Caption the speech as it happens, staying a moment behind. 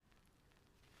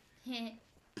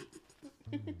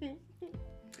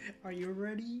Are you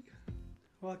ready?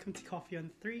 Welcome to Coffee on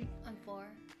 3. On 4.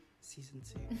 Season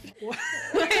 2.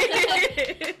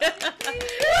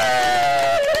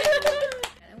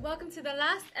 And welcome to the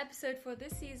last episode for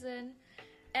this season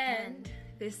and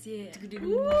this year.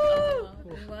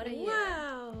 What a year.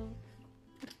 Wow.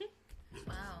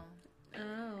 Wow.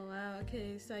 Oh, wow.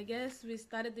 Okay, so I guess we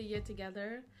started the year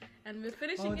together and we're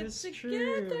finishing Oh, it that's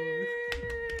together. true.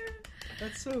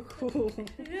 That's so cool.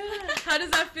 Yeah. How does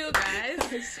that feel, guys?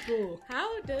 That's cool.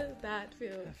 How does that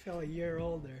feel? I feel a year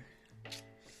older.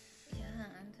 Yeah,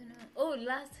 I don't know. Oh,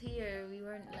 last year we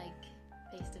weren't like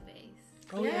face to face.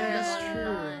 Oh Yeah. yeah, that's true.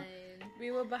 Online. We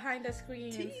were behind the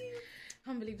screens. I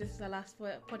can't believe this is our last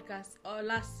podcast or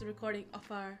last recording of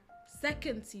our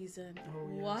second season. Oh,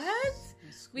 yes. What?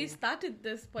 That's We cool. started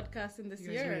this podcast in this You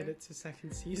guys year. made it to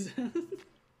second season.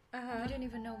 Uh-huh. We don't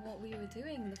even know what we were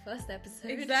doing in the first episode.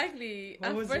 Exactly. what,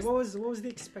 At was, first, what was the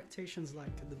expectations like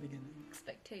at the beginning?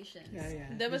 Expectations. Yeah.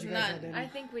 There Did was you guys none. had any- I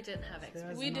think we didn't have There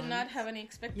expectations. was we did none. not have any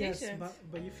expectations. Yes,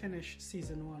 but you finished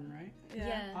season 1, right?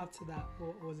 Yeah. After that,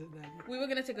 what was it then? We were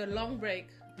gonna take a long break.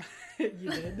 You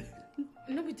did?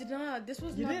 No, we did not. This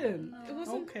was You not. didn't? It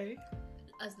wasn't. Okay.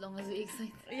 As long as we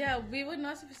expect. Yeah, we were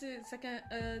not supposed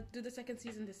to do the second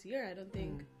season this year. I don't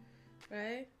think,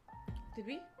 right? Did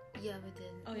we? Yeah, we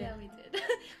did. Oh, yeah, yeah. we did.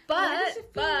 Why does it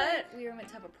feel but we were meant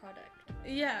to have a product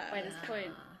Yeah. by this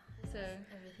point. So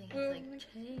Well, everything has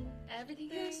like changed. Everything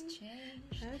has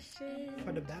changed.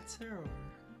 For the better or?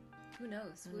 Who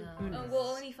knows? Who Oh, knows? we'll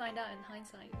only find out in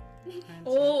hindsight.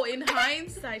 Oh, in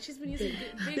hindsight, she's been using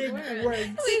big words.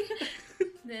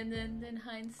 Then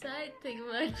hindsight, think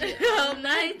about it. All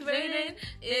night waiting,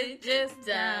 it's just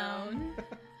down.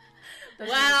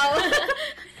 Wow.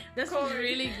 That's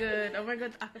really good. Oh my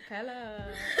god, acapella.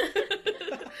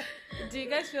 Do you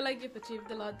guys feel like you've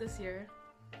achieved a lot this year?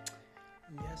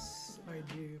 Yes, I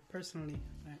do. Personally,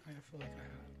 I feel like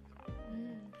I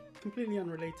have. Completely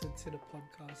unrelated to the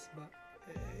podcast, but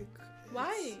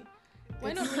Why?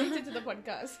 Why not related to the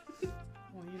podcast?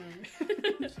 Well, you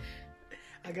know,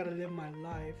 I gotta live my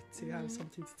life to have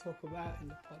something to talk about in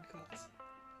the podcast.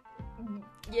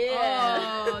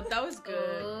 Yeah. Oh, that was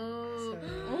good. Oh.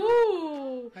 So,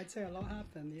 Ooh. I'd say a lot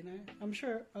happened, you know? I'm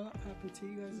sure a lot happened to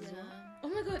you guys as well. Oh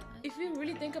my god, if you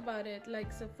really think about it,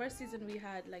 like, so first season we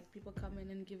had like people come in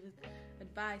and give us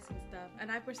advice and stuff, and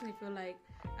I personally feel like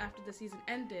after the season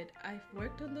ended, I've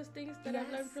worked on those things that I've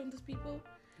learned Yes. from those people,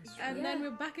 It's true. and then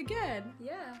we're back again,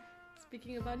 Yeah.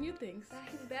 speaking about new things. Back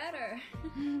and better.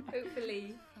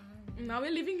 Hopefully. Now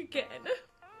we're leaving again.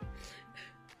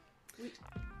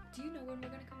 Do you know when we're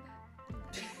gonna come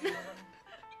back?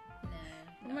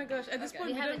 Oh my gosh, at this point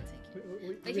We we haven't don't. taken.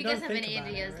 We If you don't guys have think any about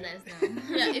it, ideas, right? let us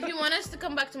know. Yeah, if you want us to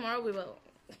come back tomorrow, we will.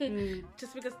 Mm,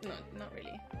 Just because, no, not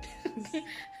really.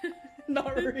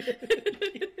 not really.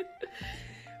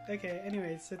 Okay,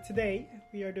 anyway, so today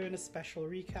we are doing a special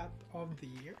recap of the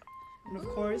year. And of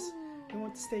course, we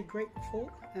want to stay grateful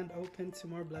and open to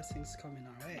more blessings coming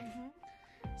our way.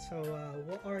 So,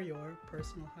 what are your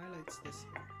personal highlights this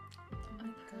year?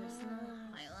 Personal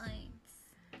highlights.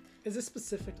 Is this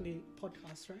specifically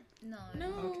podcast, right? No. No.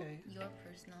 Okay. Your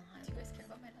personal highlights. Do you guys care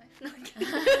about my life? No.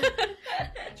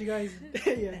 Do you guys,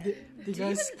 do you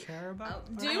guys care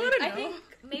about? Do you want to I know? think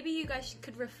maybe you guys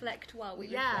could reflect while we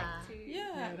reflect too. Yeah.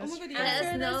 Yeah, Oh that's my god, true. yeah. Let us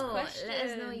Answer those know. Let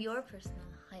us know questions. your personal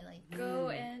highlight. Go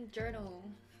and journal.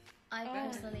 I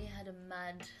personally had a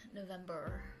mad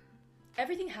November.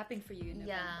 Everything happened for you in November.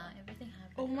 Yeah, everything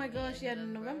happened. Oh my for me gosh, in yeah,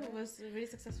 November was really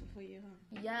successful for you,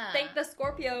 huh? Yeah. Thank the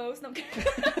Scorpios. No, I'm kidding.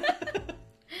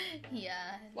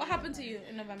 Yeah. What happened to you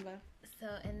in November? So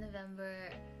in November,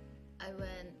 I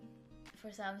went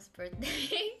for Sam's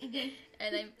birthday,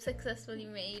 and I successfully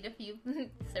made a few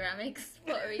ceramics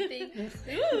pottery things.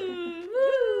 Ooh.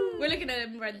 We're looking at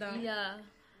him right now. Yeah.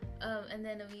 And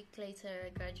then a week later, I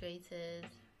graduated.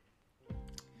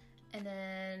 And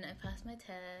then I passed my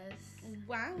test.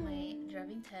 Wow. My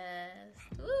driving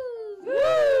test. Woo!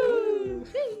 Woo!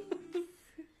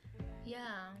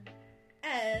 Yeah.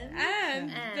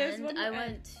 And there's And one I more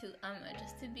went to a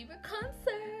Justin Bieber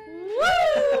concert.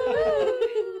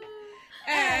 Woo!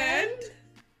 And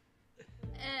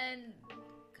And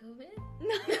COVID?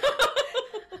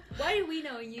 Why do we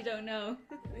know and you don't know?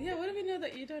 yeah, what do we know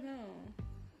that you don't know?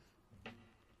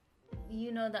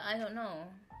 You know that I don't know.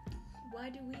 Why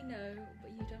do we know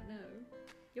but you don't know?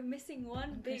 You're missing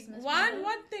one big Christmas One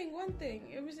thing.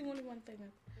 You're missing only one thing.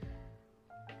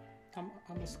 I'm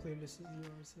as clueless as you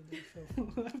are, so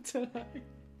don't feel left to like.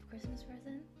 Christmas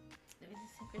present? Is it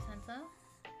Secret Santa?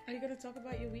 Are you gonna talk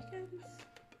about your weekends?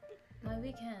 My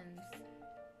weekends.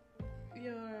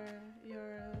 Your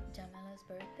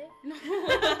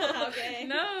Okay.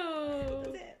 No.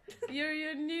 That's it.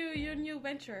 Your new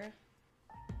venture.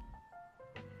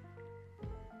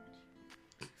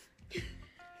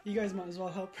 You guys might as well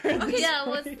help her. Okay, yeah,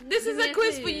 what's This is a the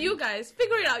quiz for message? you guys.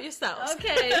 Figure it out yourselves.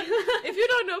 Okay. If you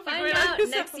don't know, figure Find it out out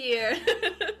yourself. next year.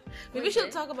 Maybe she'll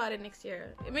Okay. talk about it next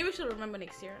year. Maybe she'll remember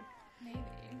next year. Maybe.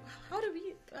 How do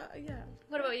we? Yeah.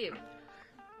 What about you?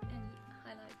 Any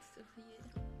highlights of the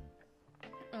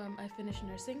year? I finished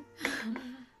nursing.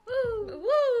 Woo!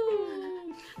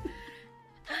 Woo!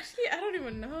 Actually, I don't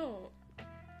even know.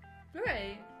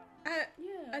 Right. I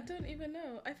Yeah. don't even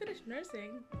know. I finished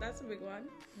nursing. That's a big one.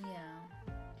 Yeah.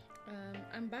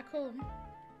 I'm back home.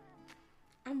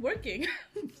 I'm working.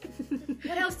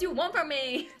 What else do you want from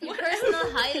me? Your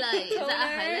personal highlight. Is that a Toner.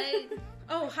 highlight?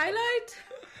 Oh, highlight.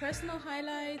 Personal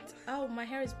highlight. Oh, my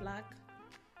hair is black.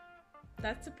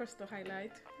 That's a personal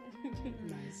highlight.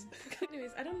 Nice.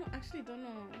 Anyways, I don't know. Actually, don't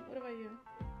know. What about you?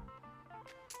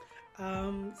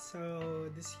 So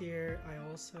this year I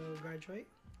also graduate.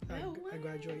 No I way.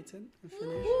 graduated and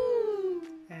finished, Woo!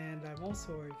 and I'm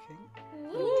also working.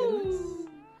 Woo!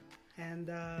 And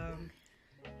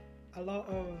a lot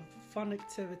of fun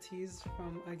activities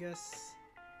from, I guess,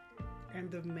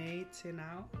 end of May to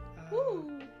now.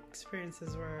 Woo!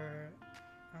 Experiences where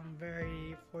I'm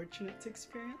very fortunate to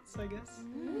experience, I guess.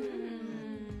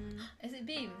 Is it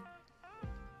Beam?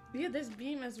 Yeah, there's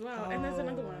Beam as well, and there's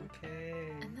another one. Okay.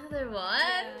 Another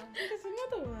one? There's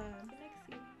another one. Next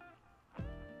year.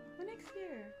 For next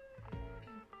year.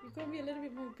 You're gonna be a little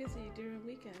bit more busy during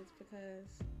weekends because.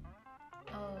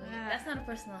 Oh, Ah. that's not a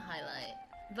personal highlight.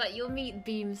 But you'll meet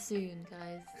Beam soon,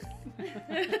 guys.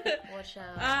 Watch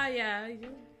out. Yeah.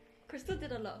 You. Crystal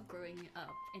did a lot of growing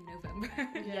up in November.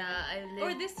 Yeah, I Or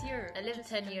lived. this year. I lived Just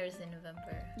 10 years in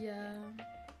November. Yeah.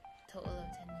 Total of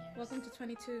 10 years. Welcome to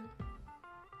 22.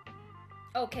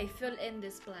 Okay, fill in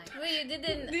this blank. Wait, you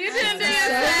didn't. You didn't do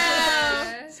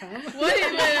answer. Sam? What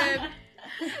is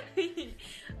it?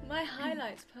 My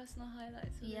highlights, personal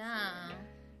highlights. of this Yeah. year.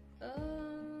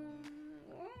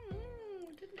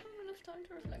 Didn't have enough time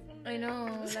to reflect on I it.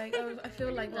 know. Like I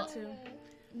feel like that too.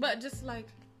 But just like,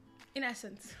 in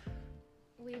essence.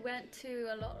 We went to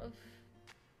a lot of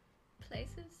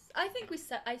places. I think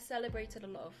I celebrated a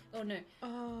lot of. Oh no.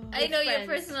 Oh. I know your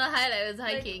friends. personal highlight was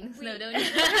Like, hiking. we- No, don't you?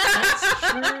 That's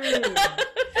true.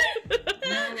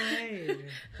 No way.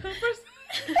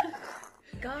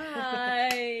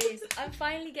 Guys, I'm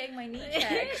finally getting my knee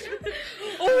checked.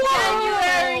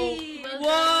 January. Well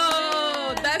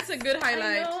Whoa, done. that's a good I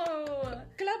highlight. know.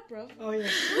 Clap, bro. Oh yeah.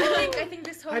 I think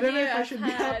this whole I don't know year if I I've should be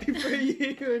happy for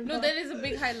you or No, not. that is a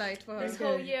big highlight for her. This Okay.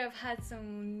 whole year I've had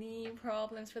some knee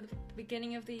problems for the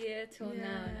beginning of the year till now,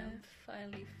 and Yeah. I'm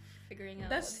finally figuring out.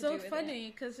 That's what to so do with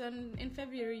funny because in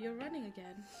February you're running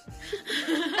again.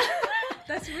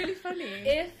 That's really funny. it.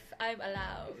 If I'm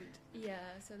allowed, yeah.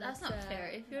 So That's not fair.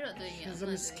 If you're not doing it, She's I'm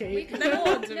an not doing it. We escape. can No walk.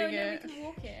 one's No, doing we it. can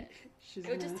walk it. She's It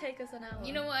would just gonna- take us an hour.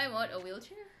 You know what I want? A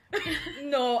wheelchair?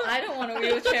 No, I don't want a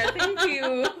wheelchair. Thank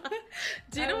you.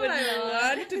 Do you I know would what I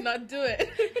not. want? To not do it.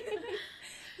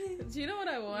 Do you know what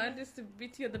I want? Is to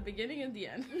beat you at the beginning and the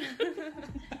end.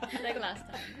 Like last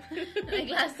time. Like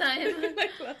last time.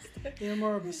 Like last time. You're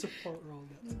more of a support role.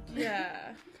 That's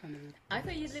Yeah. kind of. I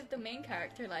thought you lived the main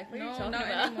character life. What are you No, talking not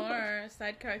about? anymore.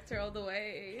 Side character all the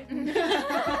way.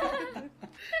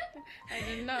 I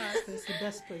did not. That's the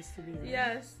best place to be. Right?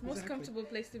 Yes, most Exactly. comfortable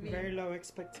place to be. Very low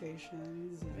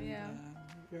expectations. And, Yeah.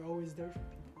 You're always there for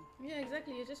people. Yeah,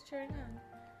 exactly. You're just cheering on.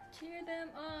 Cheer them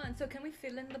on. So can we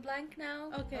fill in the blank now?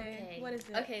 Okay. Okay. What is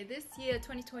it? Okay, this year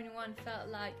 2021 felt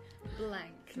like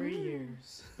blank. 3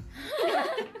 years. Wow.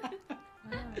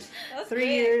 That's 3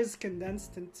 great. years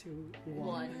condensed into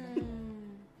one.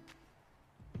 Mm.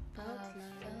 Felt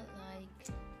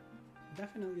like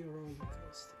Definitely a roller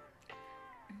coaster.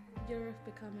 Year of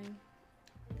becoming.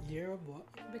 Year of what?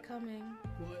 Becoming.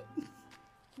 What?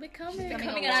 Becoming.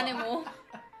 Becoming a an what? animal.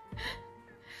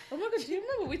 Oh my god, do you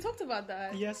remember? We talked about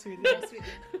that. Yes, we did. Yes, we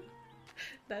did.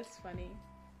 That's funny.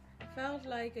 Felt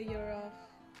like a year of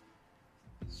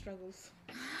struggles.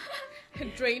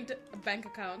 Drained a bank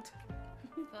account.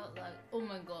 felt like, oh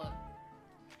my god.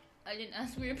 I didn't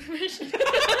ask for your permission.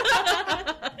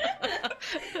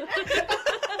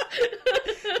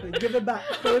 Like, give it back.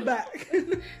 Put it back.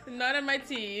 Not in my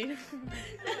tea.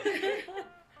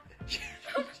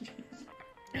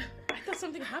 I thought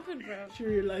something happened, bro. She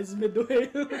realized midway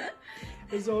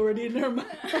is already in her mouth.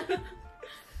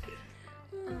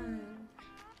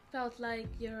 Felt like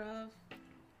year of.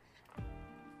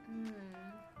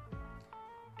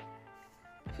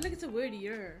 I feel like it's a weird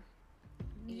year.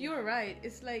 You're right.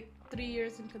 It's like 3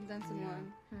 years in condensed in Yeah.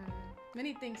 one.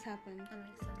 Many things happened. That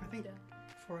makes sense. I think yeah.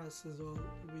 for us as well,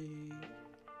 we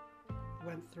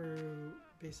went through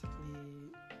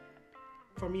basically,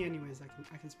 for me anyways,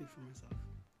 I can speak for myself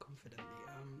confidently.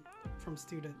 From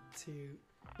student to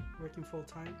working full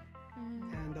time,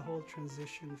 Mhm. and the whole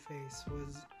transition phase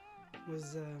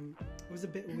was a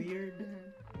bit weird,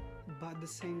 but at the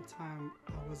same time,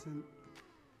 I wasn't.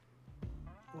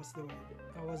 What's the word?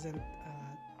 I wasn't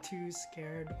too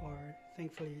scared or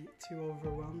thankfully too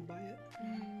overwhelmed by it,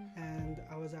 Mhm. and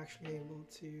I was actually able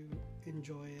to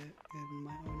enjoy it in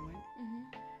my own way.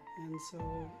 Mhm. And so,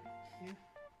 yeah,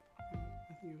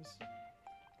 I think it was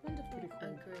Wonderful. pretty cool.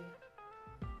 Agree.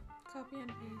 Copy and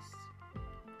paste.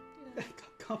 Yeah.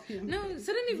 Copy and No, paste.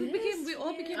 suddenly we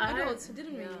all became I had- adults,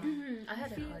 didn't we? yeah. Mhm. I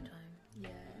had a feel- hard time. Yeah.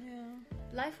 Yeah.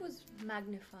 Life was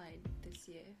magnified this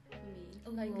year for me.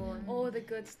 Oh, Like Lord. all the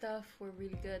good stuff were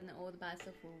really good, and all the bad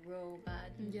stuff were real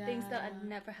bad. Yeah. Things that had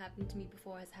never happened to me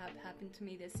before has happened to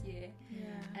me this year,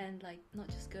 Yeah. and like not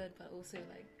just good, but also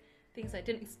like things I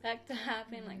didn't expect to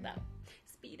happen, like that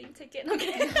speeding ticket.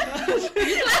 Okay.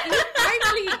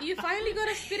 You finally got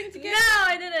a speeding ticket. No,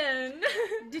 I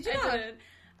didn't. Did you I not? didn't.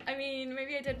 I mean,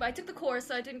 maybe I did, but I took the course,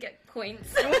 so I didn't get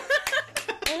points.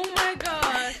 Oh my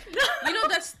god! You know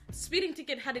that speeding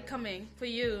ticket had it coming for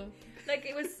you. Like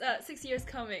it was 6 years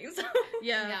coming. So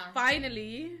Yeah. Yeah.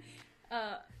 Finally.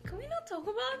 can we not talk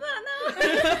about that now?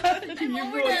 I'm You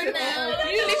over brought that it now. up.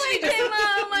 You literally just came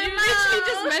out of my you literally mouth.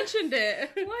 just mentioned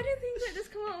it. Why do things like this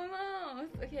come out of my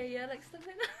mouth? Okay, yeah, like stuff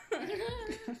like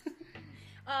that.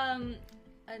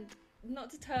 And not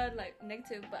to turn like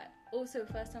negative, but also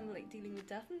first time like dealing with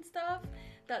death and stuff.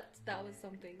 That was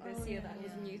something this Oh, year that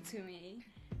was yeah. new to me.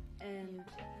 And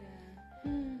yeah,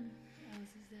 what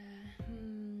else is there?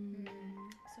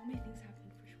 So many things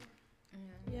happened for sure.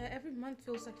 Yeah. Yeah, every month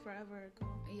feels like forever ago.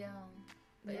 Yeah.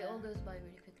 But it Yeah. all goes by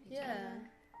really quickly. too. Yeah.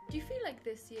 Do you feel like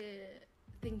this year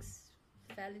things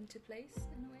fell into place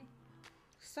in a way?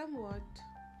 Somewhat.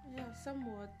 Yeah,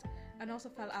 somewhat. And also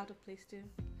fell out of place too.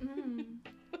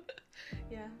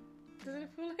 Yeah. Doesn't it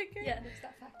feel like it? Yeah, there's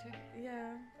that factor.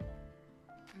 Yeah.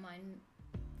 Mine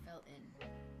fell in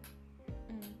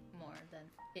Mm. more than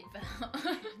it fell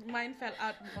out. Mine fell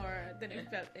out more than it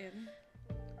fell in.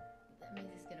 That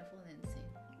means it's gonna fall in soon.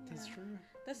 That's Yeah. true.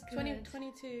 That's Good.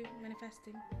 2022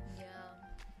 manifesting. Yeah.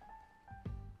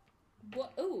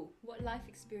 What life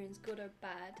experience, good or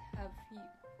bad, have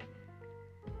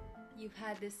you've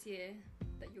had this year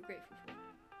that you're grateful for?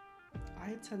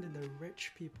 I attended a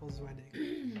rich people's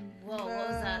wedding. Whoa, what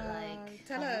was that like?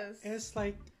 Tell us. It's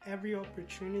like every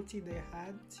opportunity they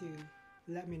had to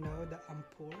let me know that I'm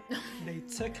poor, they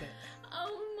took it.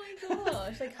 Oh my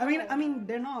gosh! Like I how? mean,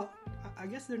 they're not. I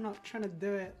guess they're not trying to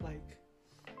do it like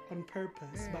on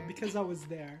purpose, but because I was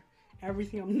there,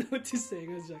 everything I'm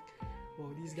noticing is like,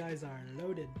 well, these guys are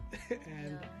loaded,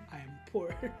 and Yeah. I am poor.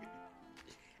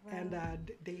 Wow. And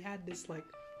they had this like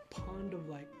pond of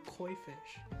like koi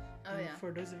fish. Oh And yeah.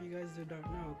 for those of you guys who don't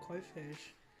know, koi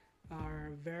fish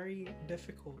are very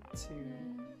difficult to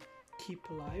keep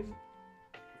alive.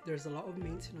 There's a lot of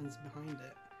maintenance behind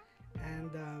it,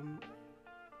 and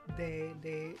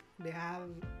they have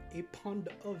a pond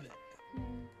of it,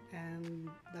 and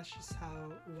that's just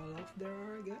how well off they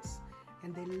are, I guess.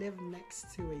 And they live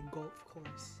next to a golf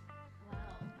course. Wow.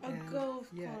 A And, golf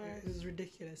yeah, course. it was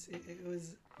ridiculous. It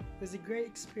was a great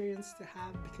experience to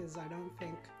have because I don't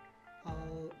think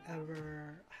I'll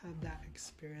ever have that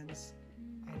experience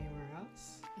anywhere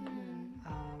else.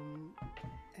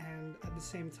 And at the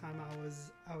same time,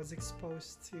 I was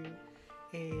exposed to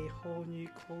a whole new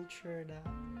culture that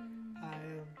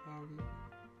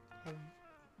I've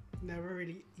never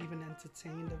really even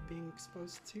entertained of being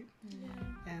exposed to.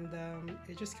 And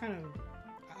it just kind of,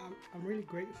 I'm really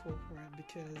grateful for it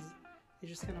because it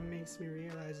just kind of makes me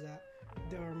realize that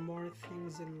there are more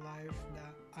things in life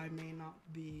that I may not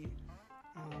be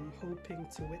hoping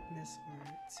to witness or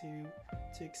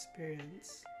to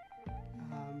experience.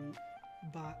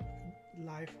 But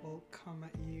life will come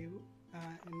at you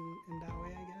in that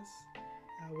way, I guess,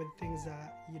 with things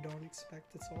that you don't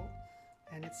expect at all.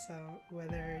 And it's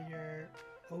whether you're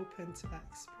open to that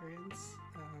experience,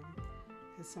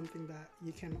 it's something that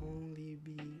you can only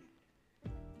be.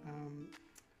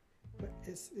 But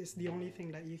it's the only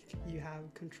thing that you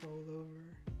have control over.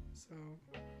 So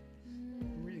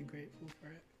I'm really grateful for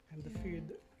it. And the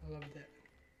food, I loved it.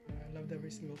 I loved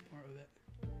every single part of it.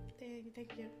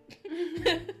 Thank you.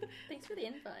 Thanks for the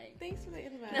invite. Thanks for the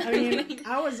invite. I mean,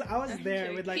 I was there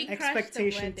Sure. with like He crashed the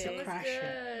expectation to wedding. crash it,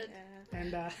 Good. Yeah.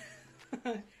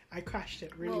 and I crashed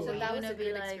it really Well, well. so that you're was gonna a be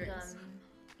good like, experience.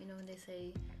 you know, when they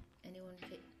say anyone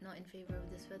not in favor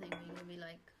of this wedding, you're gonna be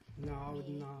like, No, I would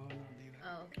Me. not do that.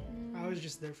 Oh, okay. I was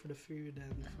just there for the food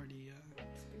and for the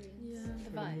Yeah. for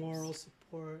the vibes. moral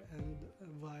support and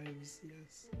vibes.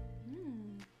 Yes.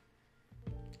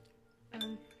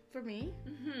 For me,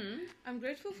 I'm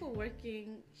grateful for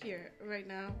working here right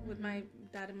now with my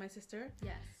dad and my sister.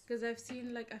 Yes. Because I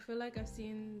feel like I've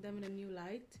seen them in a new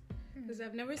light. Because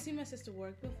I've never seen my sister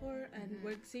work before, and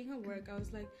seeing her work, I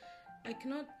was like, I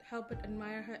cannot help but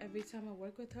admire her every time I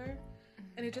work with her.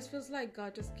 And it just feels like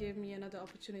God just gave me another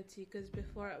opportunity. Because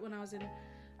before, when I was in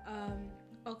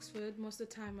Oxford, most of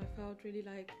the time I felt really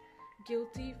like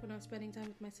guilty when I was spending time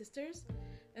with my sisters.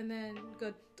 And then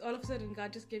all of a sudden,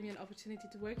 God just gave me an opportunity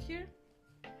to work here.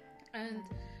 And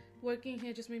working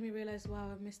here just made me realize, wow,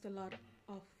 I've missed a lot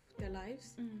of their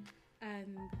lives.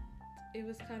 And it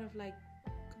was kind of like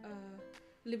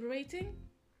liberating,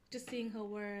 just seeing her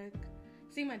work,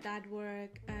 seeing my dad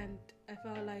work, and I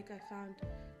felt like I found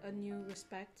a new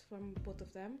respect from both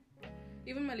of them,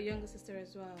 even my younger sister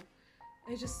as well.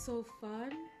 It's just so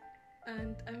fun,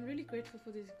 and I'm really grateful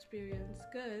for this experience,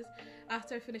 because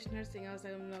after I finished nursing, I was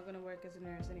like, I'm not gonna work as a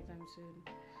nurse anytime soon.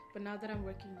 But now that I'm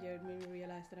working here, it made me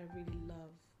realize that I really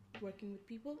love working with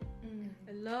people.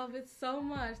 I love it so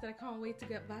much that I can't wait to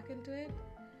get back into it.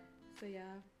 So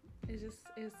yeah, it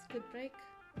was a good break.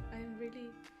 I'm really,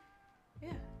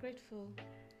 grateful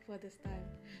for this time.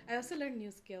 I also learned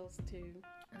new skills too.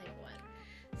 Like what?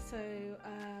 So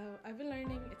I've been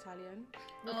learning Italian.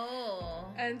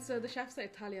 Oh. And so the chefs are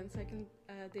Italian, so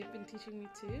they've been teaching me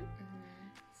too.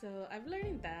 So I'm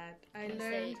learning that. Can you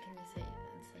say it in a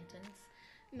sentence?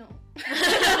 No.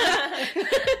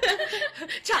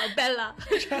 Ciao, Bella.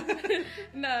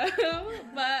 No,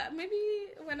 but maybe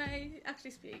when I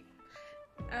actually speak.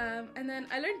 And then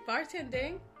I learned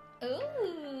bartending.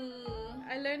 Ooh.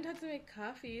 I learned how to make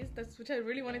coffees, which I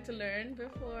really wanted to learn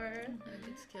before. A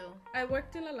good skill. I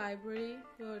worked in a library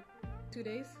for 2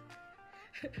 days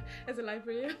as a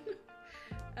librarian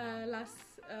last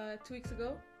 2 weeks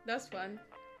ago. That was fun.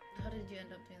 How did you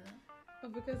end up doing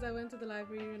that? Because I went to the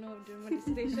library, during my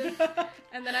dissertation,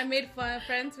 and then I made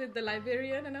friends with the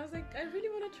librarian, and I was like, I really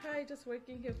want to try just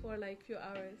working here for like a few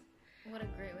hours. What a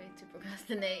great way to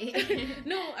procrastinate.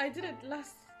 No, I did it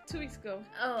last 2 weeks ago.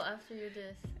 Oh, after you did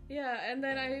this. Yeah, and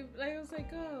then I was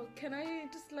like, oh, can I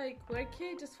just like work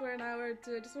here just for an hour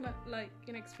I just want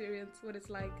to experience what it's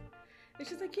like. And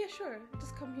she's like, yeah, sure,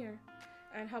 just come here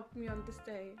and help me on this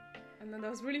day. And then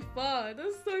that was really fun. That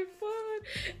was so fun.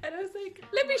 And I was like,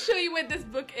 let me show you what this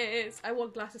book is. I wore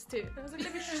glasses too. And I was like,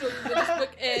 let me show you what this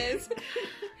book is.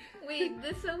 Wait,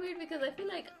 this is so weird because I feel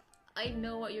like I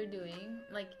know what you're doing.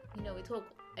 Like, we talk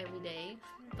every day.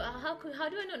 But how do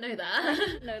I not know that?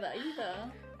 know that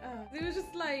either. It was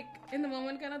just like in the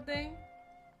moment kind of thing.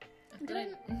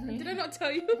 Did I not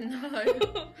tell you? No.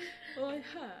 Oh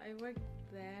yeah, I worked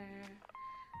there.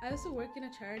 I also work in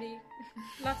a charity.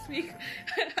 Last week,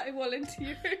 I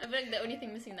volunteered. I feel like the only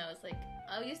thing missing now is like,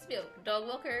 I used to be a dog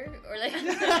walker or like.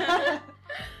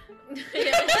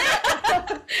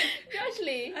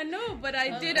 Actually. I know, but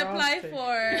I did apply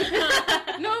for.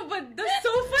 No, but that's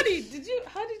so funny.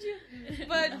 How did you?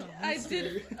 But No, I I'm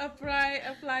did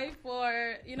apply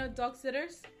for dog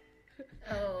sitters.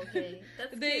 Oh, okay.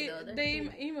 That's They cute though. That's they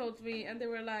cute. emailed me and they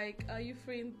were like, "Are you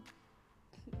free in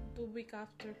the week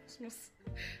after Christmas?"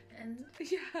 And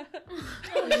Yeah.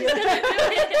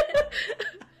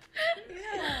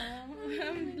 Yeah.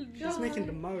 I'm Just making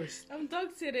the most. I'm dog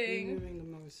You're sitting. moving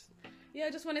the most. Yeah,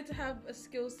 I just wanted to have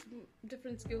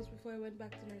different skills before I went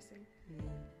back to nursing.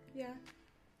 Yeah.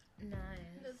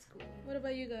 nice. That's cool. What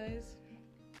about you guys?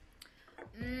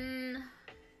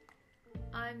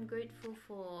 I'm grateful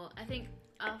for. I think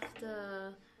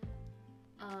after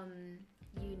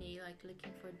uni, like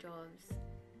looking for jobs,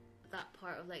 that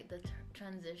part of like the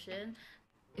transition,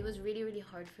 it was really really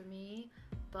hard for me.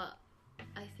 But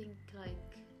I think like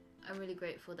I'm really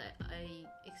grateful that I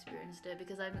experienced it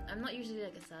because I'm not usually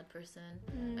like a sad person.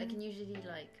 I can usually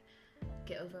like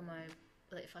get over my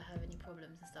like if I have any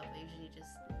problems and stuff. I usually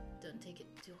just don't take it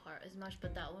too hard as much.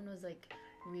 But that one was like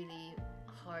really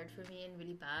hard for me and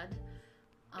really bad.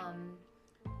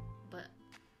 But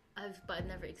I've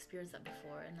never experienced that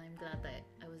before, and I'm glad that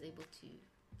I was able to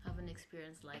have an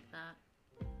experience like that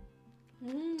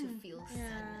to feel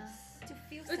sadness. To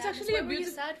feel It's sadness. actually What a were you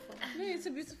beautiful- sad for? No, it's a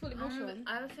beautiful emotion.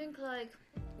 I think like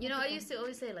I used to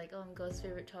always say like, oh, I'm God's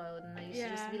favorite child, and I used to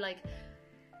just be like,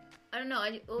 I don't know.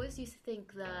 I always used to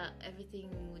think that everything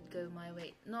would go my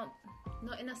way. Not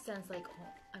in a sense like, oh,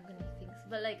 I'm gonna do things,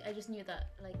 but like I just knew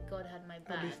that like God had my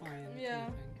I'll be back. fine. Yeah.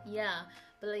 Yeah,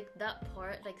 but like that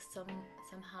part like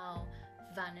somehow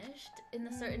vanished in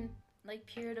a certain like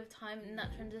period of time in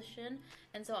that transition,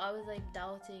 and so I was like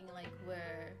doubting like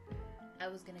where I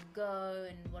was gonna go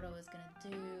and what I was gonna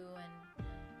do, and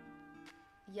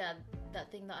yeah,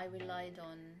 that thing that I relied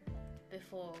on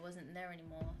before wasn't there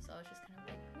anymore. So I was just kind of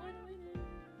like, what do I do?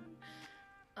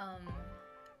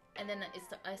 And then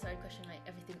I started questioning like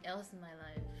everything else in my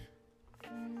life.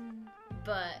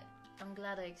 But I'm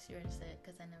glad I experienced it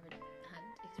because I never had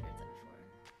experienced it before.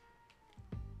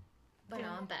 But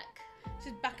now I'm back.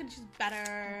 She's back and she's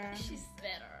better. She's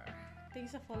better.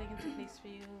 Things are falling into place for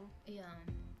you. Yeah,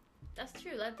 that's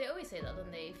true. Like they always say that,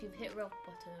 don't they? If you've hit rock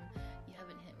bottom, you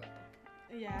haven't hit rock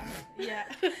bottom. Yeah, yeah.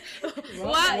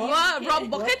 What? Rock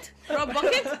bucket? Rock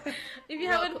bucket? If you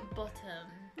Rock haven't... bottom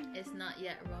is not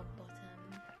yet rock bottom.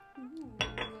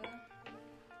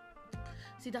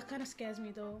 See, that kind of scares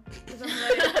me though. Because I'm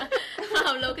like...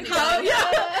 How low can it How, go?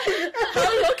 yeah.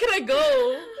 How low can I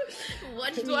go?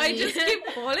 What Do I just keep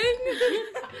falling?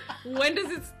 When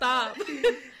does it stop?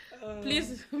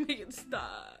 Please make it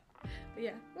stop. But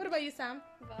yeah. What about you, Sam?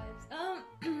 Vibes.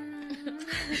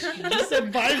 You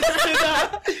said vibes to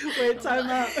that. Wait, time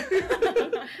out.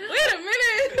 Wait a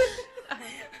minute.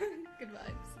 Good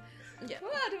vibes. Yeah.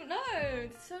 Well, I don't know.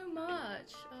 It's so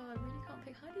much. Oh, I really can't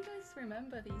pick. How do you guys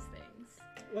remember these things?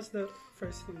 What's the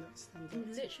first thing that stands out?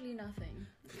 Literally nothing.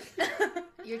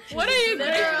 You're What are you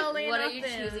Literally What are you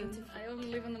nothing. choosing to? I only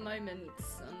live in the moment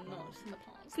and not in the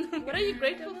past. What are you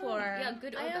grateful for? Yeah,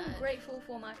 good or I am bad? grateful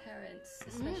for my parents,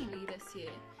 especially this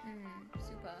year.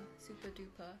 Super, super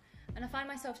duper. And I find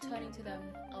myself turning to them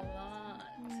a lot.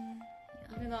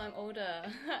 Even though I'm older.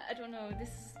 I don't know, this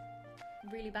is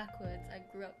really backwards. I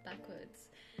grew up backwards.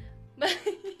 But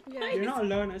Yeah. You're not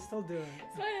alone. I still do it.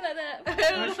 something like that.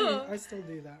 Actually, I still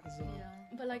do that as well.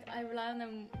 Yeah. But like I rely on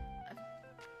them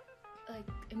like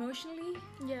emotionally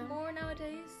Yeah. more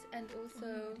nowadays, and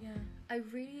also Yeah. I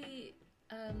really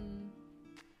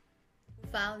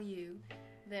value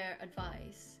their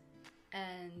advice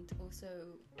and also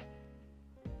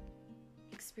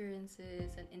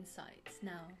experiences and insights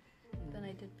now than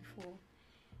I did before,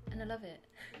 and I love it.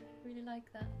 Really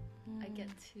like that. I get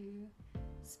to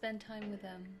spend time with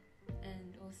them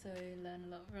and also learn a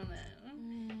lot from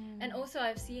them. And also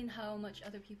I've seen how much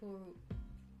other people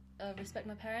respect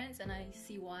my parents, and I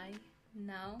see why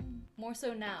now, more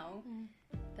so now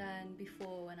than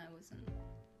before when I wasn't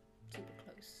super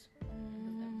close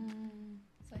with them.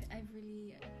 So I'm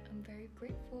very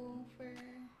grateful for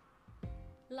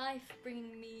life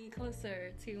bringing me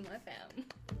closer to my fam.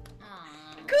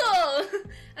 Aww. Cool!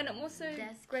 And I'm also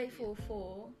That's grateful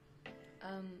for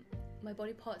my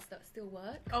body parts that still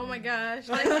work. Oh my gosh.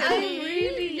 I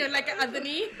really- You're like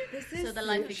Anthony. This is So the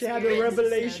life She had experience a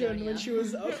is revelation so when yeah. she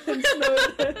was up in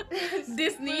Snowdon.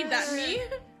 This knee, that knee.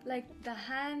 like the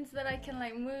hands that I can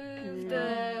like move,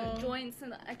 the joints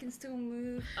and I can still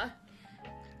move.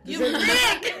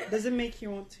 Does it make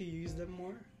you want to use them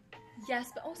more?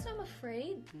 Yes, but also I'm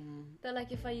afraid that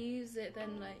like if I use it,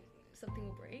 then like something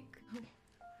will break.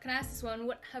 Can I ask this one?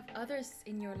 What have others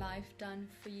in your life done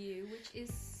for you, which is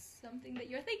something that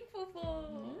you're thankful for?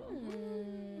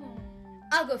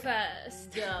 I'll go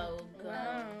first. Go.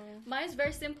 Wow. Mine's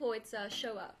very simple. It's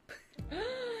show up.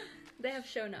 They have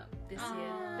shown up this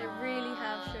year. They really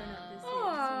have shown up this year.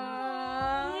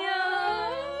 Aww. Yeah.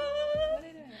 What are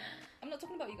they doing? I'm not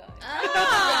talking about you guys.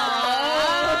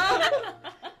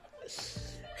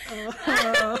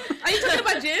 Are you talking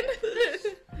about Jin?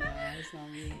 Nah, it's not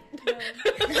me.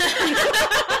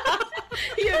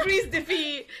 He agrees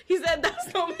defeat. He said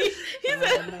that's not me. He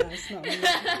said Nah, it's not me.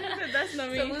 that's not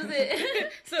me. So who's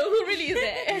it? So who really is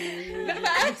it? The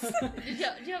facts?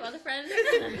 Do you have other friends?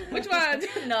 Which one?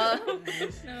 No.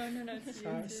 No. It's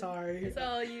you. Sorry. It's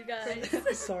all you guys.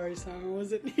 Sorry, Sam. I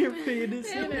wasn't here for you this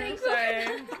Yeah, year. Sorry.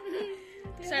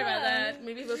 Yeah. Sorry about that.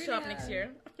 Maybe we'll show up next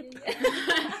year.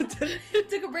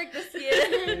 Took a break this year.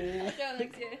 Yeah. Show up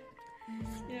next year.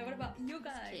 Yeah, what about you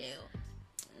guys?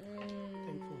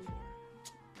 Thankful for.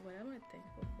 What am I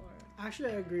thankful for?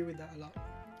 Actually, I agree with that a lot.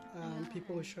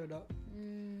 People who showed up.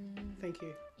 Thank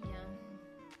you. Yeah.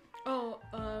 Oh,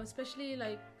 especially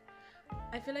like,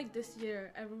 I feel like this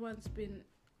year everyone's been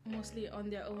mostly on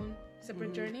their own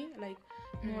separate journey, like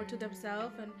more to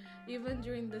themselves, and even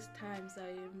during these times, I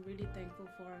am really thankful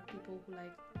for people who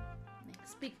like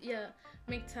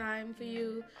make time for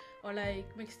you, or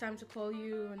like makes time to call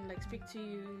you and like speak to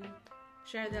you,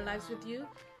 share their lives with you,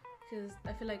 because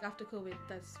I feel like after COVID,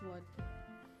 that's what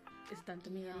it's done to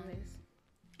me, Yeah. anyways.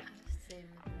 Same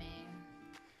with me.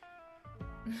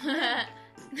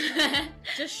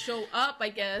 Just show up, I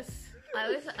guess. I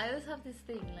always have this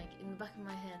thing like in the back of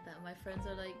my head that my friends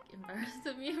are like embarrassed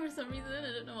of me for some reason.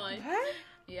 I don't know why. What?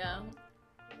 Yeah.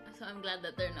 So I'm glad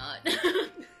that they're not.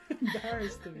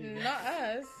 Embarrassed to be. Not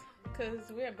us, because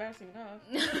we're embarrassing enough.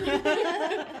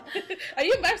 Are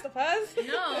you embarrassed of us?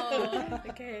 No.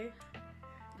 Okay.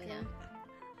 But yeah.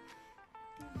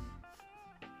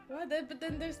 Well, but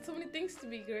then there's so many things to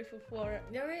be grateful for.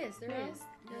 There is. There's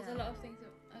Yeah. a lot of things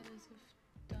that others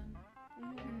have done.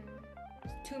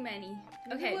 Mm-hmm. Too many.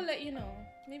 Maybe Okay. we'll let you know.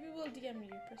 Maybe we'll DM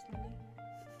you personally.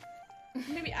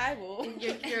 Maybe I will.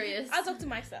 You're curious. I'll talk to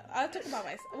myself. I'll talk about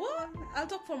myself. What? I'll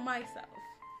talk for myself.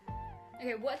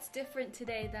 Okay, what's different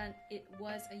today than it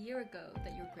was a year ago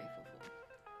that you're grateful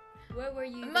for? Where were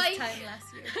you Mike. this time last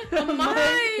year? A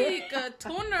mic, a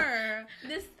toner.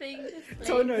 This thing.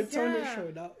 Toner Yeah.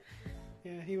 showed up.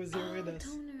 Yeah, he was here with us.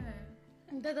 Toner.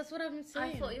 That's what I'm I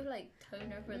saying. thought you were like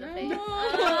toner for the No.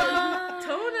 face.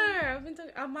 Toner. I've been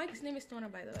talking. Our mic's name is Toner,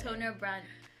 by the way. Toner brand.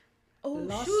 Oh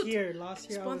last shoot! year,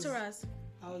 Sponsor us.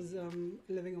 I was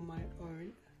living on my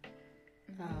own.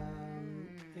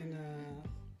 In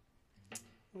a,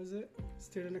 what was it?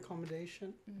 Student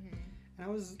accommodation. And I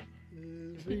was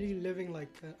really living like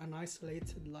an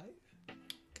isolated life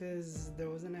because there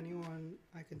wasn't anyone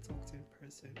I could talk to in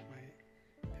person.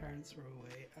 My parents were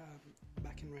away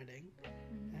back in Reading,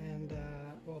 and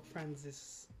well, friends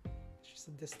is just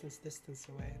a distance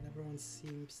away, and everyone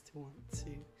seems to want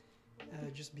to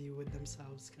just be with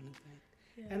themselves, kind of thing.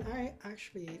 Yeah. And I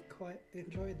actually quite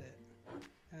enjoyed it,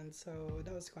 and so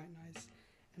that was quite nice.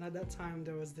 And at that time,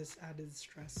 there was this added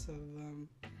stress of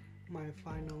my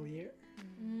final year.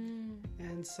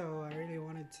 And so I really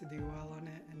wanted to do well on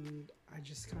it, and I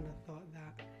just kind of thought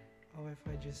that, oh, if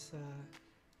I just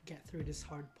get through this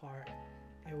hard part,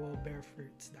 it will bear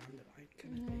fruits down the line,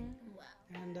 kind of thing. Wow.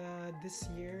 And this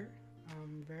year,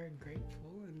 I'm very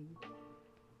grateful and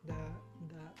that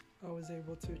I was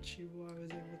able to achieve what I was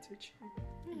able to achieve.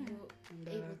 And,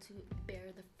 Able to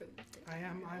bear the fruit. that you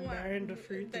I'm Wow. bearing the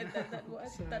fruit That now. what?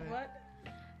 So, That what?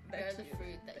 bear That the you-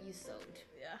 fruit that you sowed.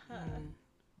 Yeah,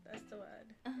 that's the word.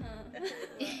 Uh-huh.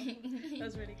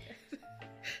 That's really good.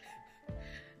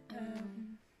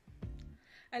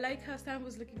 I like how Sam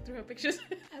was looking through her pictures.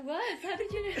 I was. How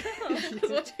did you know? I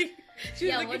was watching. She was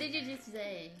Yeah, looking- what did you just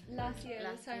say? Last year,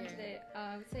 Last this time year. today,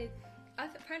 I would say.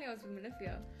 Apparently, I was with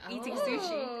Melifia eating Oh.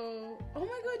 sushi. Oh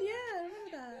my god, yeah, I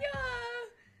remember that.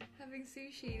 Yeah, having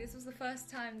sushi. This was the first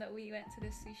time that we went to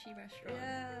this sushi restaurant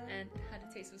Yeah. and had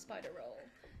a taste of spider roll.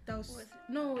 That was Was-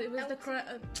 no, it was that the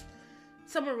was-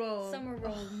 summer roll. Summer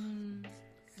roll.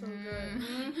 So good,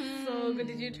 so good.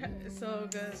 Did you try? So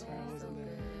good. Sorry, I wasn't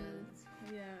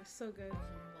there. Yeah, so good.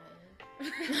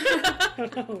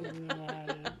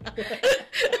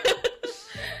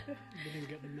 Didn't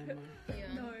get the memo. Yeah.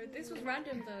 No, this was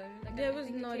random though. Like, There I was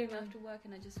think it not came even- after work,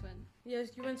 and I just went. Yes,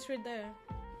 you went straight there.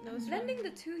 That was Blending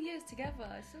the 2 years together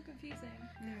is so confusing.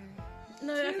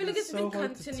 No, I feel like It's it's so been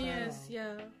hard to continuous. tell.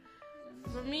 Yeah.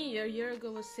 For me, a year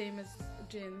ago was same as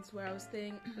Jin's, where I was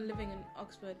living in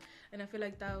Oxford, and I feel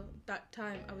like that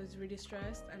time I was really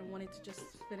stressed and I wanted to just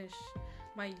finish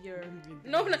my year.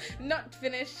 No, not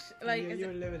finish. Like,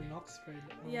 you're living in Oxford.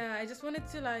 Oh. yeah, I just wanted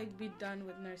to like be done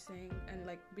with nursing and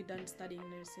like be done studying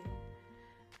nursing.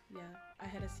 Yeah, I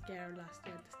had a scare last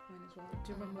year at this point as well.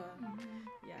 Do you remember?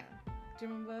 Yeah. Do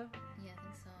you remember? Yeah, I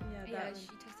think so. Yeah, Yeah, that she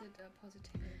tested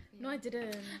positive. No, I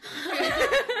didn't.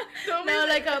 No,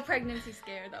 like a pregnancy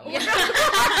scare. That one.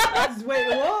 Wait,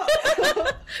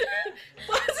 what?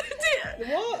 Positive.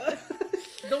 What?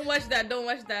 Don't watch that. Don't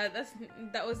watch that.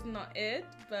 That was not it.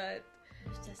 But I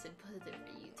was tested positive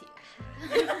for UTI.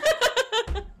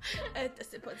 I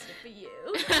tested positive for you.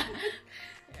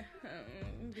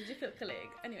 Did you feel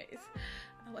colleague? Anyways,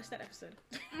 I watched that episode.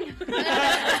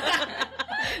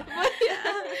 But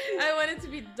yeah, I wanted to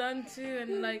be done too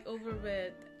and like over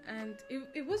with, and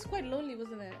it was quite lonely,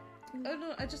 wasn't it? I don't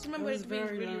know. I just remember It was it being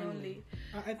very really lonely. lonely.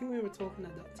 I think we were talking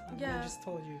at that time. Yeah. I just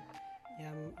told you.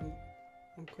 Yeah,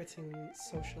 I'm quitting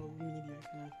social media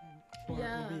kind of thing for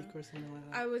Yeah. a week or something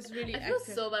like that. I was really I feel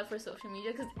active. so bad for social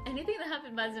media because anything that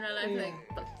happened bad in our life, Yeah. like,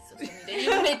 fuck social media.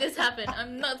 You made this happen.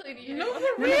 I'm not talking to you. No,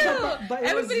 anymore. for real. but it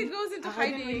Everybody was- goes into I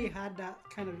hiding. didn't really had that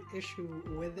kind of issue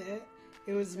with it.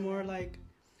 It was more like,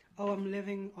 oh, I'm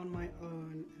living on my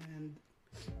own, and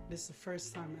this is the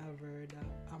first time ever that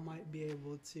I might be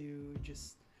able to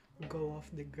just go off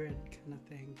the grid kind of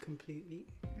thing completely.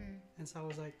 And so I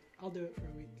was like, I'll do it for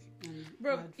a week. And I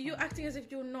Bro, had you fun. acting as if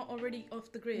you're not already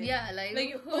off the grid. Yeah, like Like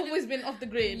you've always been off the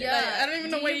grid. Yeah. Like, I don't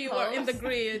even know Do where you you are in the post?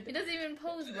 grid. It doesn't even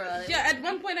pose, bro. Like, Yeah, at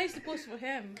one point I used to post for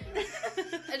him.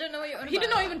 I don't know what you're on He did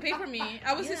about. not even pay for me.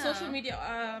 I was his Yeah. social media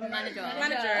Manager.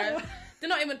 Did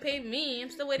not even pay me.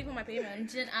 I'm still waiting for my payment.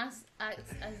 Jin acts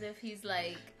as if he's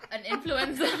like an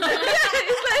influencer.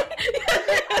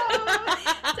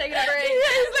 Taking a break.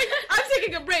 Yeah, it's like, I'm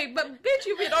taking a break, but bitch,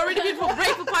 you've already been for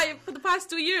break for the past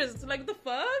 2 years. It's like, the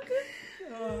fuck?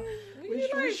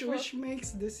 Which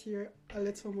makes this year a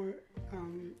little more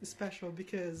special,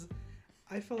 because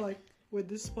I feel like with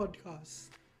this podcast,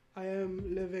 I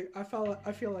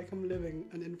feel like I'm living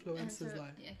an influencer's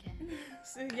life. Okay.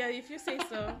 So, yeah, if you say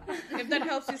so. If that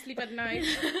helps you sleep at night.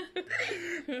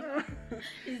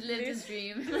 He's lived his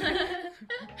dream.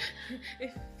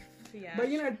 Yeah. But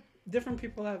different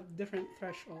people have different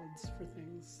thresholds for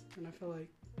things, and I feel like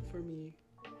for me,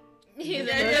 He's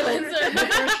the an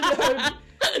influencer.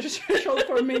 threshold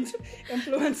for me to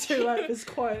influencer life is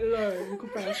quite low in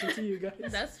comparison to you guys.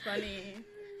 That's funny.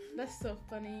 That's so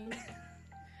funny.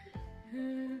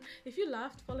 If you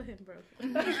laughed, follow him, bro.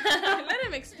 Let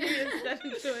him experience that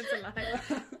influencer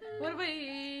life. What about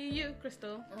you,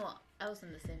 Crystal? Well, I was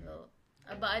in the same boat.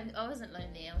 But I wasn't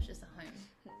lonely, I was just at home.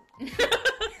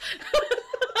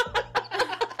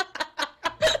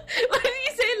 Why did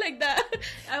you say it like that?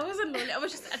 I wasn't lonely, I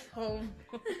was just at home.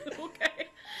 Okay.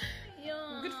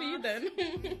 Yeah. Good for you then.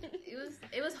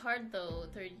 It was hard though,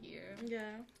 third year.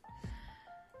 Yeah.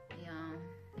 Yeah.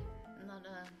 Not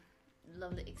a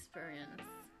lovely experience.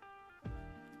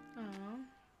 Aww.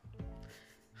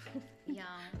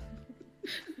 Yeah.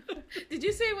 Did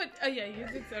you say what? Oh yeah, you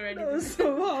did already. That was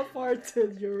so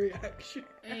half-hearted, your reaction.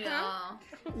 Yeah.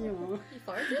 Yeah. You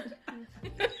farted?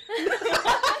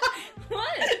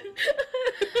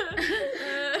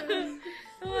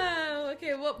 Wow.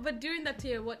 Okay. But during that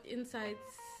year, what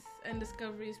insights and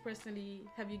discoveries personally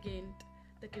have you gained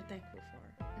that you're thankful for?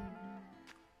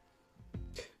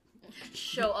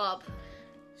 Show up.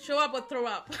 Show up or throw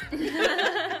up.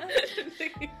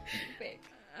 Quick.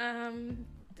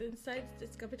 The insights,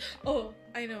 discovery. Oh,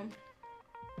 I know.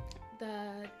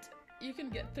 That you can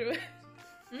get through it.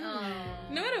 Oh.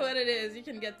 No matter what it is, you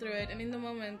can get through it. And in the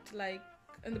moment, like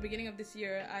in the beginning of this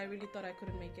year, I really thought I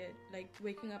couldn't make it. Like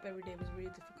waking up every day was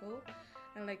really difficult,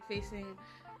 and like facing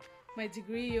my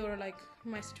degree or like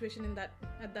my situation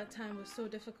at that time was so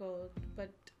difficult.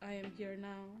 But I am here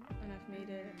now, and I've made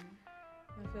it.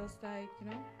 And it feels like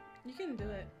you can do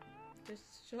it.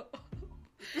 Just show up.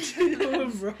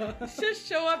 Just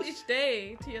show up each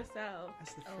day to yourself.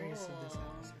 That's the phrase of this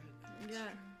episode.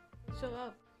 Yeah, show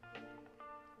up.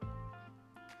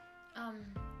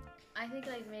 I think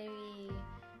like maybe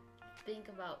think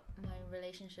about my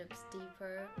relationships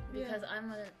deeper, because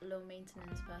I'm a low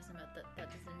maintenance person, but that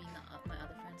doesn't mean that my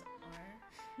other friends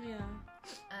are. Yeah.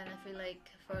 And I feel like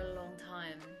for a long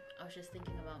time I was just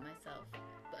thinking about myself,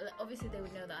 but like, obviously they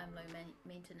would know that I'm low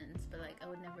maintenance, but like I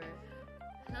wouldn't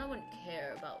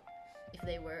care about if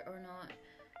they were or not.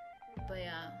 But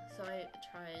yeah, so I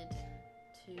tried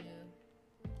to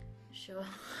show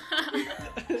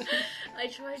I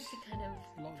tried to kind of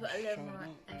put a little more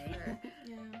effort.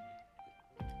 Yeah.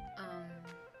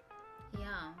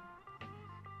 Yeah.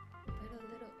 Put a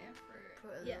little effort.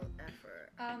 Put a little effort.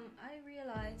 I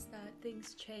realized that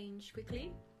things change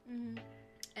quickly. Mm-hmm.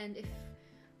 And if,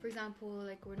 for example,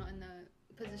 like we're not in the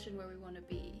position where we want to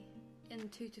be, in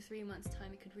 2 to 3 months'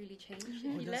 time, it could really change. If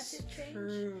you let That's it change.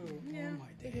 true. Yeah, Oh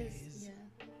my it is. days.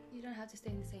 Yeah. You don't have to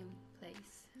stay in the same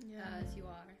place as you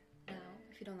are now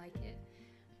if you don't like it.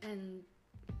 And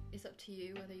it's up to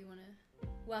you whether you want to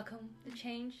welcome the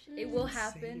change. It will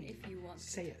happen if you want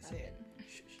Say it it. to Say happen.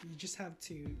 it. You just have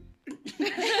to.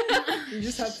 You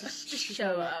just have to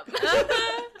Show up.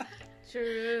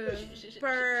 True.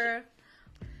 Purr.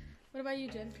 What about you,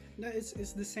 Jen? No,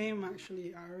 it's the same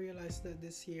actually. I realized that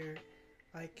this year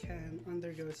I can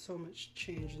undergo so much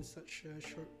change in such a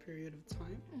short period of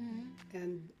time. Mm-hmm.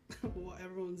 And what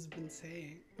everyone's been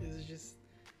saying is just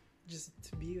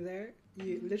to be there.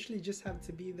 You literally just have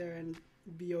to be there and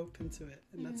be open to it,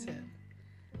 and that's it.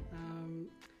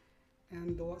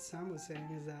 And what Sam was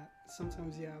saying is that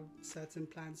sometimes you have certain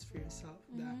plans for yourself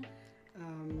that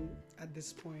at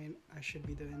this point I should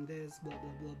be doing this, blah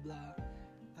blah blah blah.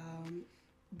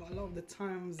 But a lot of the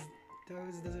times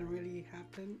those doesn't really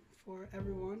happen for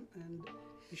everyone, and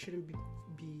you shouldn't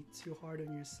be too hard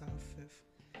on yourself if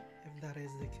that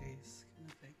is the case, kind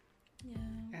of thing.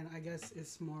 Yeah. And I guess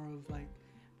it's more of like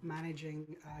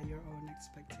managing your own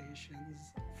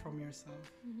expectations from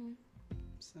yourself. Mm-hmm.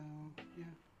 So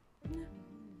yeah. Yeah,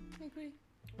 I agree.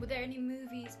 Were there any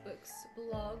movies, books,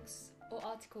 blogs, or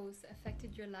articles that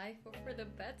affected your life or for the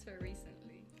better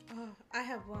recently? Oh, I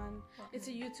have one. It's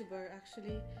a YouTuber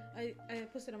actually. I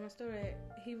posted on my story.